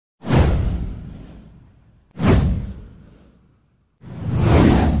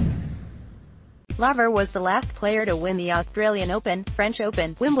Laver was the last player to win the Australian Open, French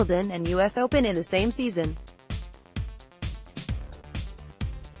Open, Wimbledon and US Open in the same season.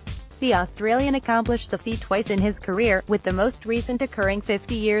 The Australian accomplished the feat twice in his career, with the most recent occurring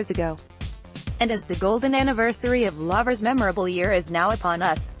 50 years ago. And as the golden anniversary of Laver's memorable year is now upon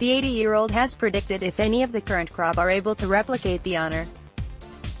us, the 80-year-old has predicted if any of the current crop are able to replicate the honor.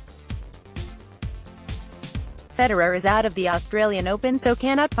 Federer is out of the Australian Open so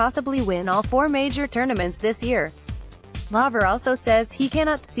cannot possibly win all 4 major tournaments this year. Laver also says he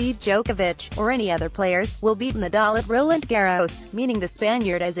cannot see Djokovic, or any other players, will beat Nadal at Roland Garros, meaning the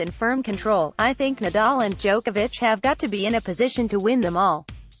Spaniard is in firm control. I think Nadal and Djokovic have got to be in a position to win them all.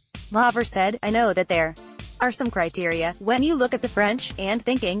 Laver said, I know that there are some criteria, when you look at the French, and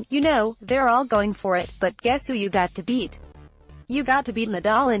thinking, you know, they're all going for it, but guess who you got to beat? You got to beat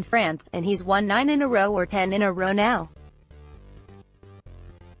Nadal in France, and he's won 9 in a row or 10 in a row now.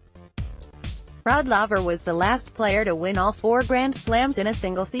 Rod Laver was the last player to win all 4 Grand Slams in a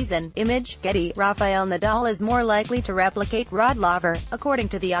single season. Image, Getty. Rafael Nadal is more likely to replicate Rod Laver, according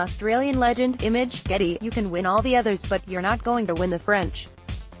to the Australian legend. Image, Getty. You can win all the others but you're not going to win the French.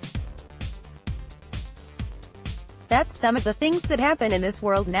 That's some of the things that happen in this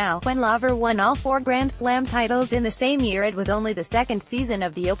world now. When Laver won all 4 Grand Slam titles in the same year, it was only the second season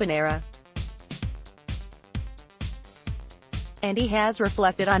of the Open era. And he has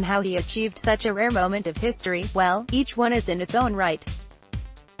reflected on how he achieved such a rare moment of history. Well, each one is in its own right.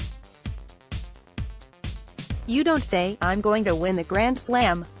 You don't say, I'm going to win the Grand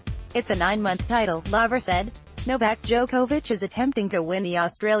Slam. It's a 9-month title, Laver said. Novak Djokovic is attempting to win the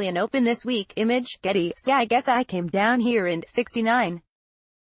Australian Open this week. Image, Getty. See, I guess I came down here in '69.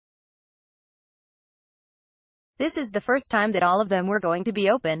 This is the first time that all of them were going to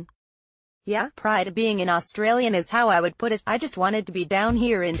be open. Yeah, pride of being an Australian is how I would put it. I just wanted to be down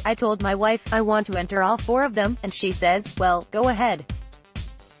here and I told my wife, I want to enter all 4 of them, and she says, well, go ahead.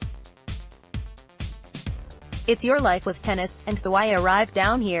 It's your life with tennis, and so I arrived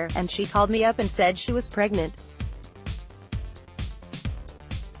down here, and she called me up and said she was pregnant.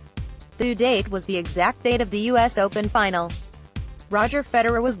 The due date was the exact date of the US Open final. Roger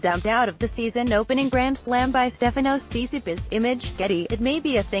Federer was dumped out of the season-opening Grand Slam by Stefanos Tsitsipas. Image, Getty. It may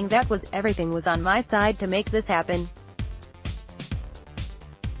be a thing that was everything was on my side to make this happen.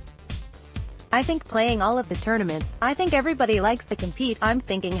 I think playing all of the tournaments, I think everybody likes to compete. I'm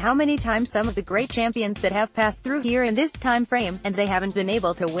thinking how many times some of the great champions that have passed through here in this time frame, and they haven't been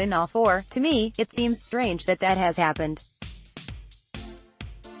able to win all 4. To me, it seems strange that that has happened.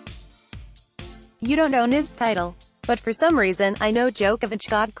 You don't own his title. But for some reason, I know Djokovic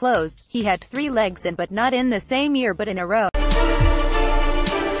got close. He had 3 legs in, but not in the same year but in a row.